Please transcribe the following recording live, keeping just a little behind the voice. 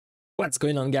What's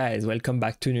going on, guys? Welcome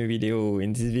back to a new video.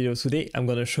 In this video today, I'm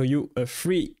going to show you a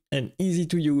free and easy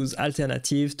to use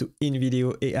alternative to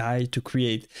InVideo AI to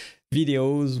create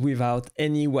videos without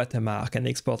any watermark and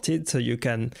export it so you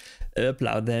can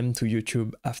upload them to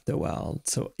YouTube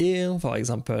afterwards. So here, for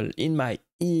example, in my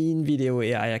InVideo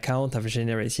AI account, I've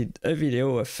generated a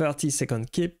video, a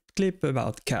 30-second clip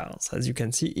about cars. As you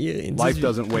can see here in Life this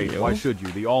doesn't wait. video. Why should you?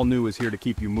 The all new is here to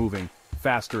keep you moving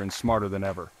faster and smarter than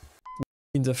ever.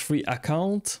 In the free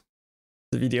account,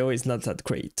 the video is not that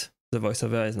great. The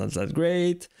voiceover is not that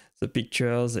great. The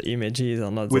pictures, the images are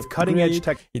not With that cutting-edge great.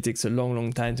 tech, It takes a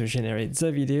long time to generate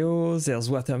the video. There's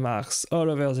watermarks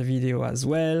all over the video as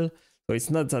well. So it's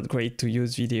not that great to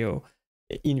use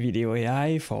InVideo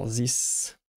AI for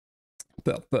this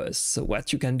purpose. So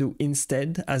what you can do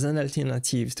instead as an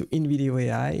alternative to InVideo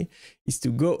AI is to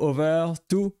go over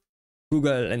to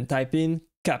Google and type in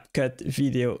CapCut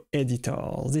Video Editor.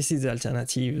 This is the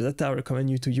alternative that I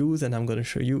recommend you to use, and I'm going to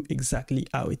show you exactly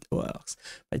how it works.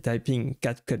 By typing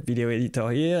CapCut Video Editor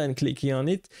here and clicking on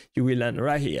it, you will land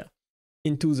right here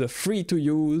into the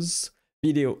free-to-use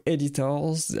video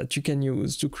editors that you can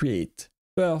use to create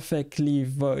perfectly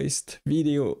voiced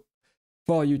video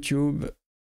for YouTube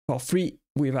for free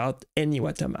without any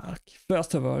watermark.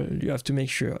 First of all, you have to make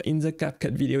sure in the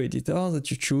CapCut Video Editor that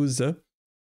you choose the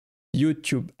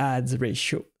YouTube ads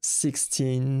ratio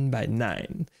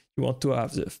 16:9. You want to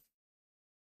have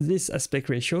this aspect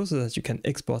ratio so that you can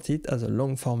export it as a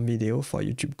long form video for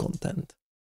YouTube content.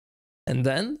 And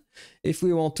then if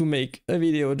we want to make a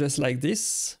video just like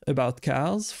this about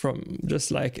cars from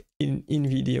just like in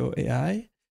InVideo AI,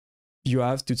 you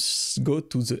have to go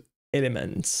to the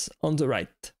elements on the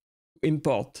right,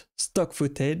 import stock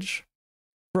footage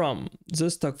from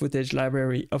the stock footage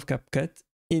library of CapCut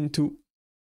into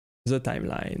the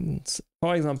timelines.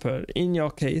 For example, in your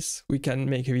case, we can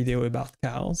make a video about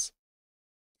cars.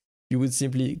 You would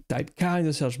simply type car in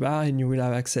the search bar and you will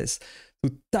have access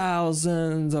to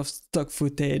thousands of stock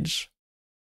footage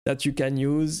that you can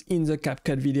use in the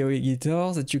CapCut Video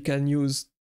Editor, that you can use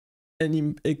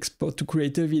and export to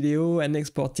create a video and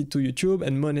export it to YouTube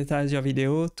and monetize your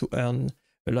video to earn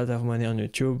a lot of money on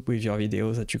YouTube with your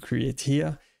videos that you create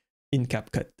here in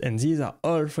CapCut. And these are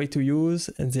all free to use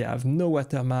and they have no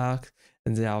watermark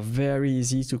and they are very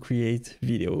easy to create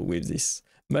video with this.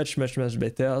 Much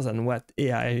better than what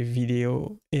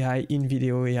InVideo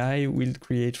AI will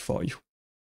create for you.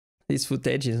 This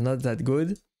footage is not that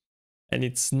good and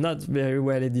it's not very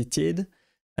well edited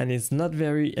and it's not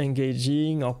very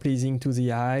engaging or pleasing to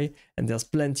the eye, and there's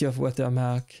plenty of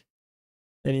watermark.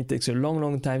 And it takes a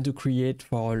long time to create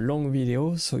for a long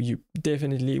video, so you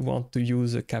definitely want to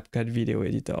use a CapCut Video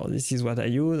Editor. This is what I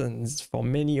use, and it's for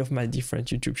many of my different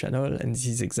YouTube channels, and this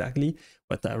is exactly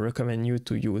what I recommend you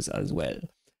to use as well.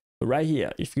 So right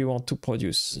here, if we want to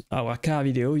produce our car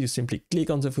video, you simply click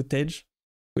on the footage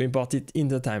to import it in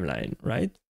the timeline,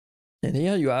 right? And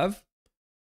here you have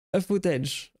a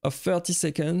footage of 30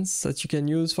 seconds that you can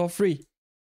use for free.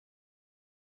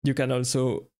 You can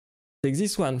also take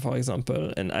this one, for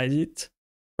example, and add it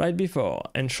right before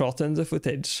and shorten the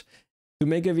footage. To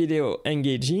make a video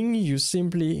engaging, you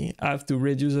simply have to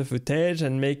reduce the footage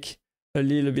and make a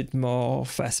little bit more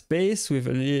fast pace with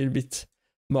a little bit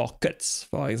more cuts.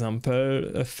 For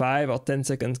example, a 5 or 10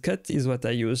 second cut is what I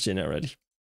use generally.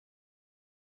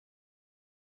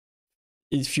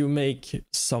 If you make a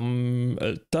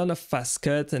ton of fast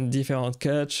cuts and different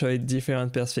cuts, show it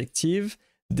different perspective,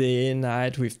 day and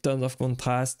night with tons of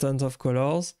contrast, tons of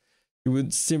colors, you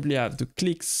would simply have to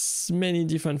click many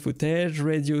different footage,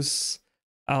 reduce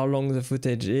how long the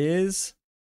footage is,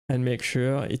 and make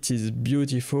sure it is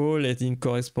beautiful, let it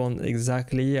correspond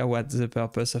exactly to what the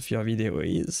purpose of your video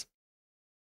is.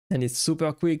 And it's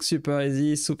super quick, super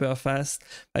easy, super fast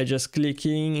by just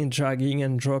clicking, dragging,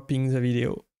 and dropping the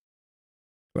video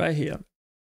right here.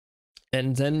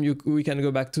 And then we can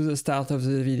go back to the start of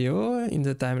the video in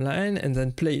the timeline and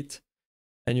then play it.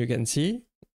 And you can see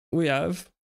we have,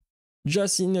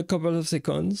 just in a couple of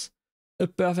seconds, a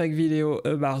perfect video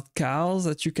about cars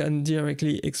that you can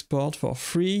directly export for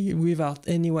free without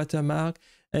any watermark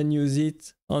and use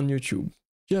it on YouTube.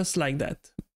 Just like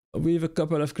that, with a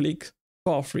couple of clicks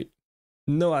for free.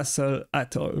 No hassle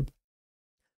at all.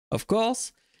 Of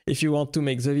course, if you want to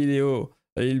make the video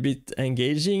a little bit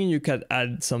engaging, you can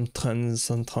add some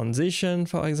transition,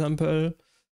 for example,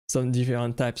 some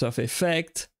different types of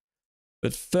effect.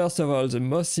 But first of all, the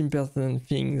most important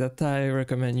thing that I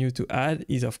recommend you to add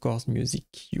is, of course, music.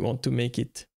 You want to make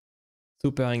it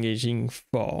super engaging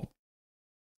for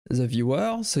the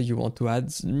viewer, so you want to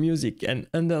add music. And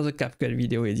under the CapCut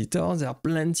Video Editor, there are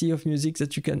plenty of music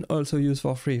that you can also use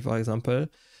for free. For example,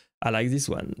 I like this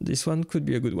one. This one could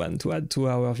be a good one to add to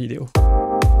our video.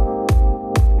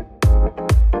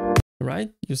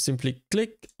 Right? You simply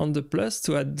click on the plus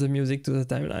to add the music to the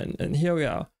timeline. And here we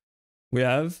are. We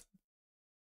have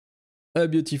a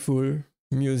beautiful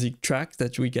music track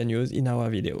that we can use in our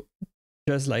video.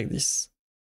 Just like this.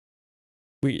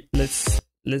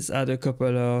 Let's add a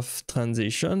couple of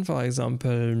transitions. For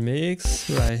example, mix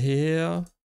right here.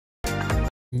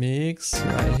 Mix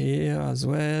right here as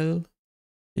well.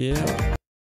 Here.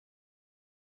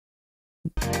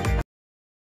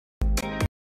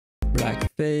 Black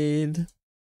fade.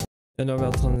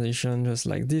 Another transition just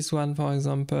like this one, for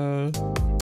example.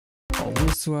 Or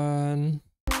this one.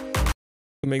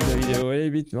 To make the video a little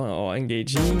bit more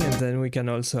engaging, and then we can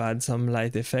also add some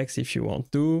light effects if you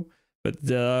want to, but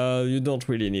you don't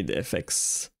really need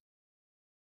effects.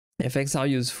 Effects are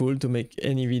useful to make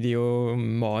any video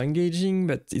more engaging,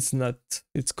 but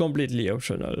it's completely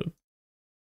optional.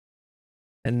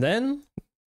 And then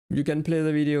you can play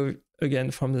the video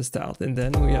again from the start, and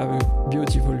then we have a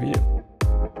beautiful video.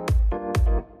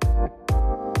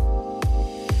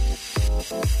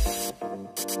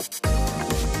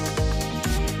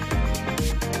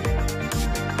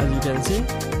 As you can see,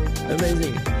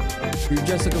 amazing. With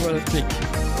just a couple of clicks.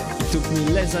 It took me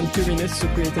less than 2 minutes to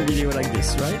create a video like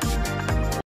this,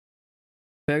 right?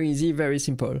 Very easy, very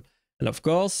simple. And of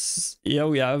course, here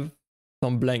we have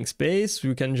some blank space.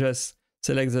 You can just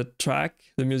select the track,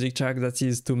 the music track that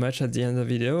is too much at the end of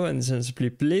the video, and then simply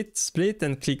split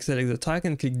and click select the track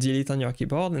and click delete on your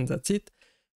keyboard, and that's it.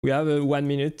 We have a 1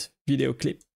 minute video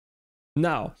clip.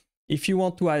 Now, if you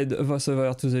want to add a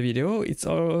voiceover to the video, it's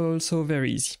also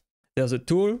very easy. There's a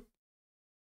tool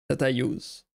that I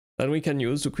use, that we can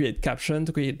use to create caption,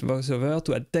 to create voiceover,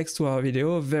 to add text to our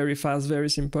video. Very fast, very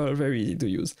simple, very easy to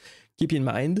use. Keep in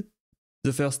mind,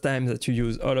 the first time that you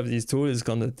use all of these tools is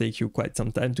going to take you quite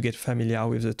some time to get familiar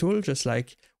with the tool, just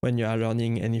like when you are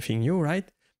learning anything new,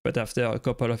 right? But after a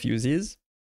couple of uses,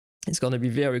 it's going to be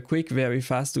very quick, very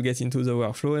fast to get into the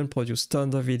workflow and produce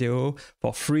tons of video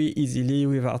for free, easily,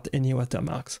 without any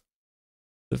watermarks.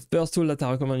 The first tool that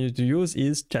I recommend you to use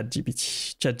is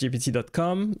ChatGPT.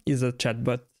 ChatGPT.com is a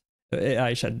chatbot, an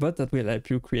AI chatbot that will help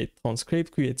you create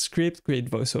transcript, create script, create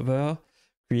voiceover,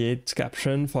 create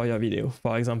caption for your video.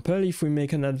 For example, if we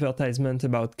make an advertisement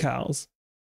about cars,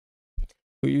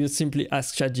 we will simply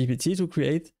ask ChatGPT to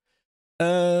create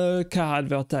a car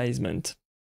advertisement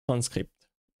transcript.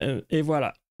 Et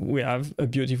voilà, we have a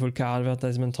beautiful car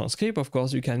advertisement transcript. Of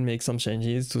course, you can make some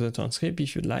changes to the transcript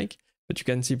if you'd like, but you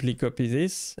can simply copy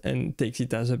this and take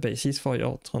it as a basis for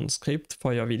your transcript,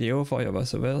 for your video, for your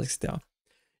voiceover, etc.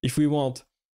 If we want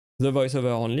the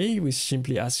voiceover only, we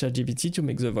simply ask ChatGPT to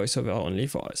make the voiceover only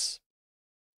for us.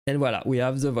 And voila, we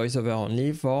have the voiceover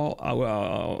only for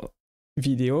our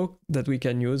video that we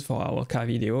can use for our car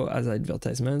video as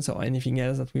advertisements or anything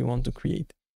else that we want to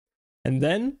create. And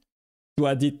then, to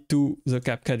add it to the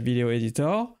CapCut video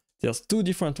editor, there's two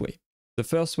different ways. The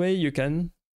first way, you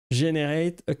can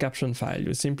generate a caption file.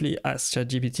 You simply ask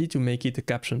ChatGPT to make it a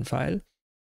caption file,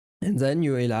 and then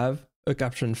you will have a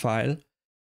caption file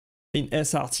in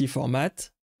SRT format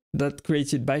that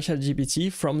created by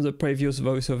ChatGPT from the previous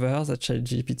voiceover that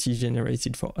ChatGPT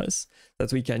generated for us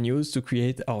that we can use to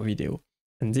create our video.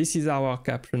 And this is our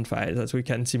caption file that we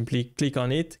can simply click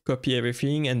on it, copy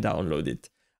everything, and download it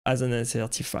as an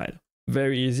SRT file.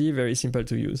 Very easy, very simple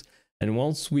to use. And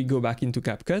once we go back into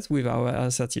CapCut with our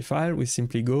SRT file, we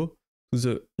simply go to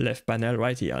the left panel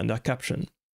right here under caption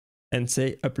and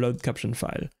say upload caption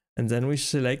file. And then we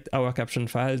select our caption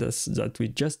file that we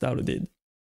just downloaded.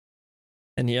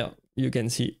 And here you can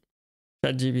see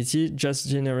ChatGPT just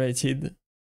generated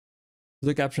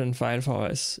the caption file for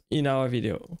us in our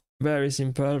video. Very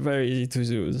simple, very easy to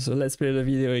use. So let's play the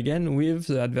video again with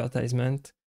the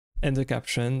advertisement and the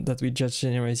caption that we just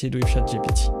generated with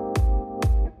ChatGPT.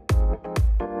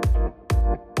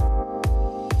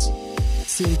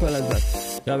 Simple as that.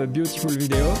 You have a beautiful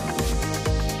video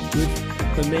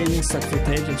with amazing stock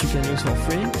footage that you can use for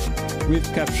free, with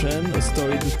caption, a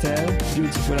story to tell,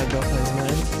 beautiful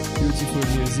advertisement, beautiful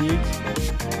music.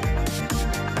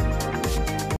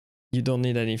 You don't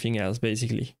need anything else,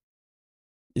 basically.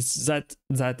 It's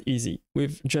that easy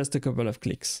with just a couple of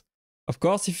clicks. Of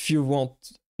course, if you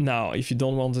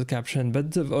don't want the caption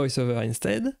but the voiceover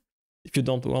instead, if you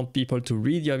don't want people to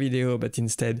read your video but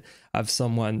instead have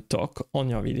someone talk on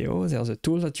your video, there's a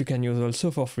tool that you can use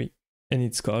also for free, and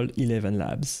it's called 11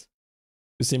 Labs.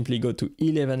 You simply go to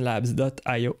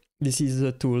 11labs.io. This is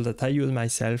a tool that I use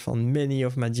myself on many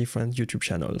of my different YouTube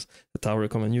channels that I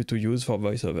recommend you to use for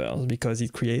voiceovers because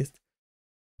it creates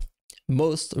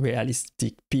most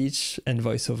realistic pitch and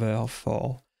voiceover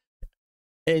for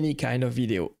any kind of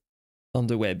video on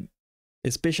the web.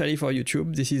 Especially for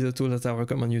YouTube, this is a tool that I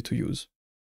recommend you to use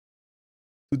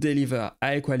to deliver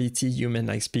high quality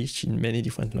human-like speech in many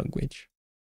different languages.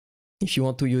 If you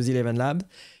want to use 11 Lab,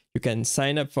 you can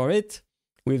sign up for it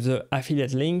with the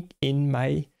affiliate link in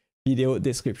my video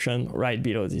description right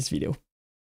below this video.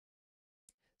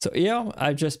 So here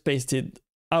I've just pasted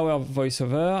our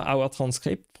voiceover, our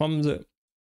transcript from the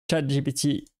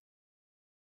ChatGPT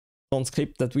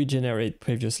transcript that we generated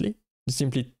previously. You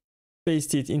simply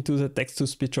paste it into the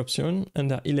text-to-speech option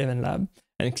under 11 Lab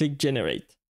and click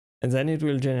generate. And then it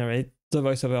will generate the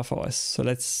voiceover for us. So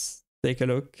let's take a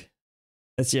look.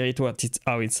 Let's hear it,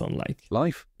 how it sounds like.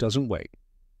 Life doesn't wait.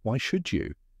 Why should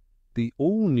you? The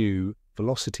all-new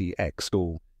Velocity X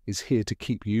tool is here to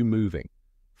keep you moving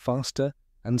faster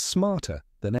and smarter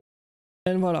than ever.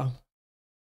 And voila.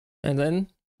 And then,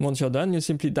 once you're done, you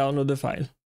simply download the file.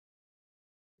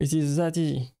 It is that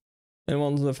easy. And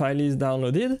once the file is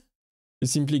downloaded, you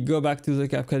simply go back to the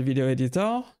CapCut video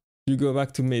editor, you go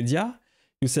back to media,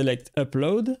 you select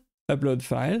upload, upload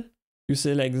file, you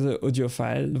select the audio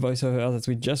file, the voiceover that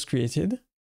we just created,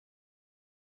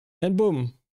 and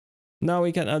boom, now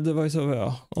we can add the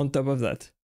voiceover on top of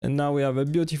that. And now we have a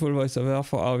beautiful voiceover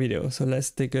for our video. So let's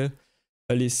take a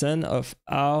listen of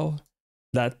how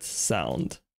that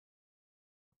sound.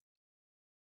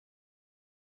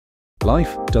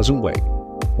 Life doesn't wait.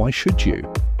 Why should you?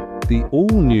 The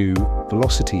all-new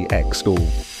Velocity X tool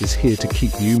is here to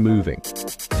keep you moving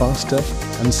faster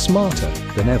and smarter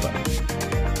than ever.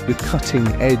 With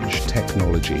cutting-edge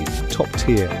technology,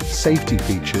 top-tier safety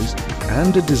features,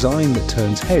 and a design that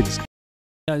turns heads.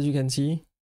 As you can see,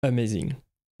 amazing.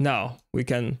 Now we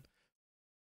can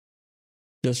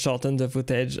just shorten the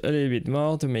footage a little bit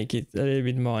more to make it a little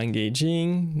bit more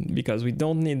engaging, because we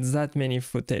don't need that many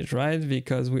footage, right?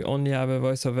 Because we only have a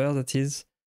voiceover that is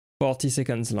 40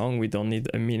 seconds long. We don't need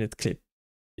a minute clip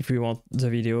if we want the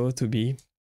video to be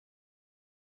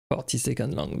 40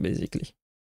 seconds long, basically.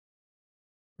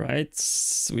 Right?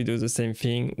 We do the same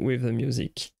thing with the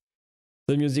music.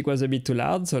 The music was a bit too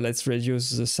loud, so let's reduce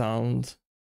the sound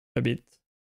a bit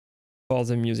for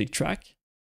the music track.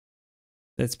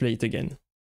 Let's play it again.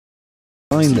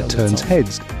 Design that turns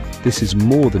heads. This is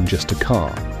more than just a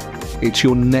car. It's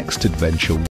your next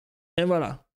adventure. And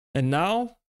voila. And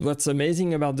now, what's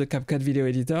amazing about the CapCut video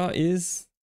editor is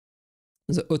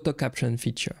the auto caption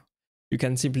feature. You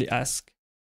can simply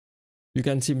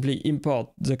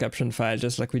import the caption file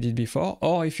just like we did before,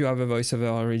 or if you have a voiceover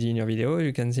already in your video,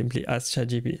 you can simply ask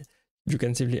ChatGPT. You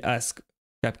can simply ask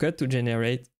CapCut to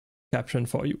generate caption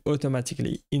for you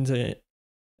automatically in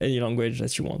any language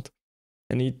that you want.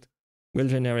 And it will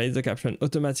generate the caption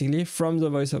automatically from the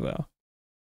voiceover.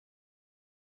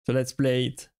 So let's play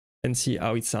it and see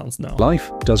how it sounds now.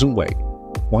 Life doesn't wait.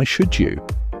 Why should you?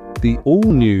 The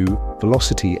all-new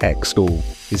Velocity X tool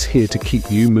is here to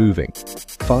keep you moving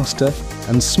faster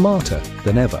and smarter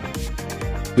than ever.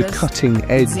 With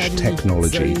cutting-edge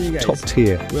technology,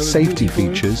 top-tier safety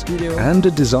features, and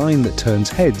a design that turns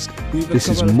heads, this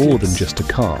is more than just a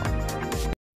car.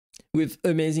 With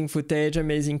amazing footage,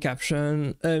 amazing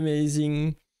caption,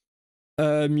 amazing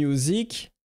music,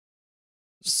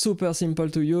 super simple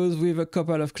to use with a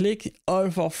couple of clicks, all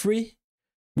for free,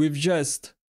 with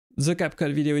just the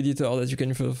CapCut video editor that you can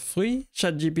use for free,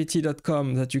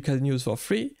 chatgpt.com that you can use for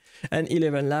free, and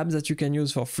 11 Labs that you can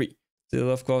use for free. There's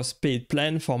of course paid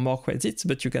plan for more credits,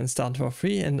 but you can start for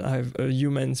free and have a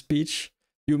human speech,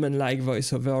 human-like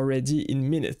voiceover ready in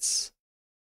minutes.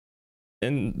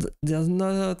 And there's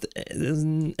not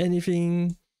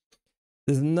anything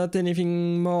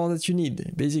more that you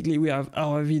need. Basically, we have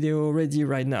our video ready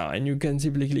right now, and you can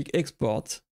simply click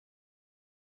export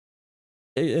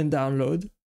and download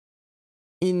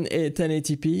in a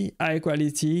 1080p, high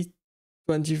quality,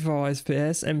 24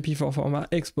 fps, MP4 format,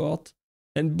 export,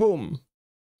 and boom,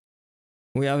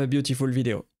 we have a beautiful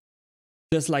video.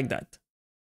 Just like that.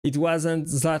 It wasn't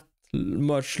that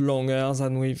much longer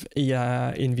than with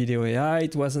InVideo AI.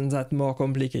 It wasn't that more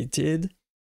complicated,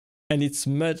 and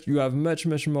you have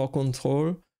much more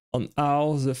control on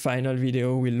how the final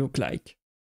video will look like,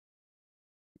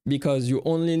 because you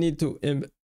only need to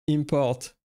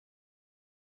import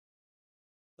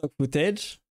stock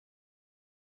footage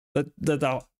that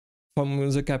are from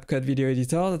the CapCut video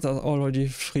editor that are already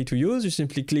free to use. You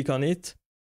simply click on it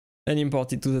and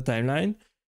import it to the timeline.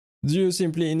 You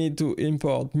simply need to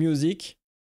import music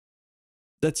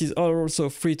that is also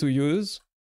free to use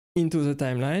into the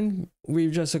timeline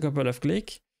with just a couple of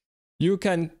clicks. You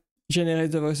can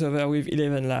generate the voiceover with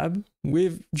 11 Lab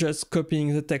with just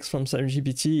copying the text from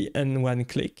ChatGPT and one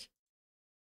click.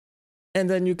 And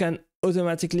then you can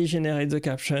automatically generate the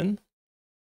caption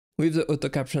with the auto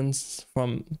captions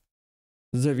from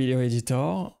the video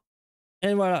editor.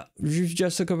 And voila, with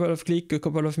just a couple of clicks, a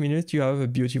couple of minutes, you have a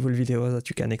beautiful video that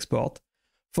you can export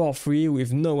for free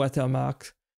with no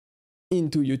watermark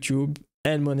into YouTube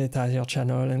and monetize your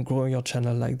channel and grow your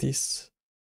channel like this.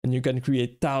 And you can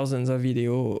create thousands of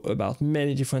videos about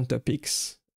many different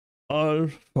topics, all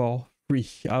for free.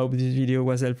 I hope this video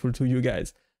was helpful to you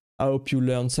guys. I hope you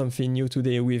learned something new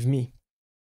today with me.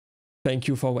 Thank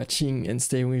you for watching and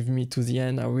staying with me to the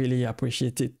end. I really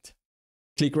appreciate it.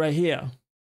 Click right here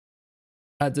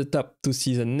at the top to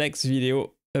see the next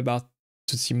video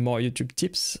to see more YouTube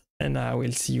tips, and I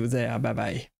will see you there. Bye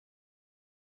bye.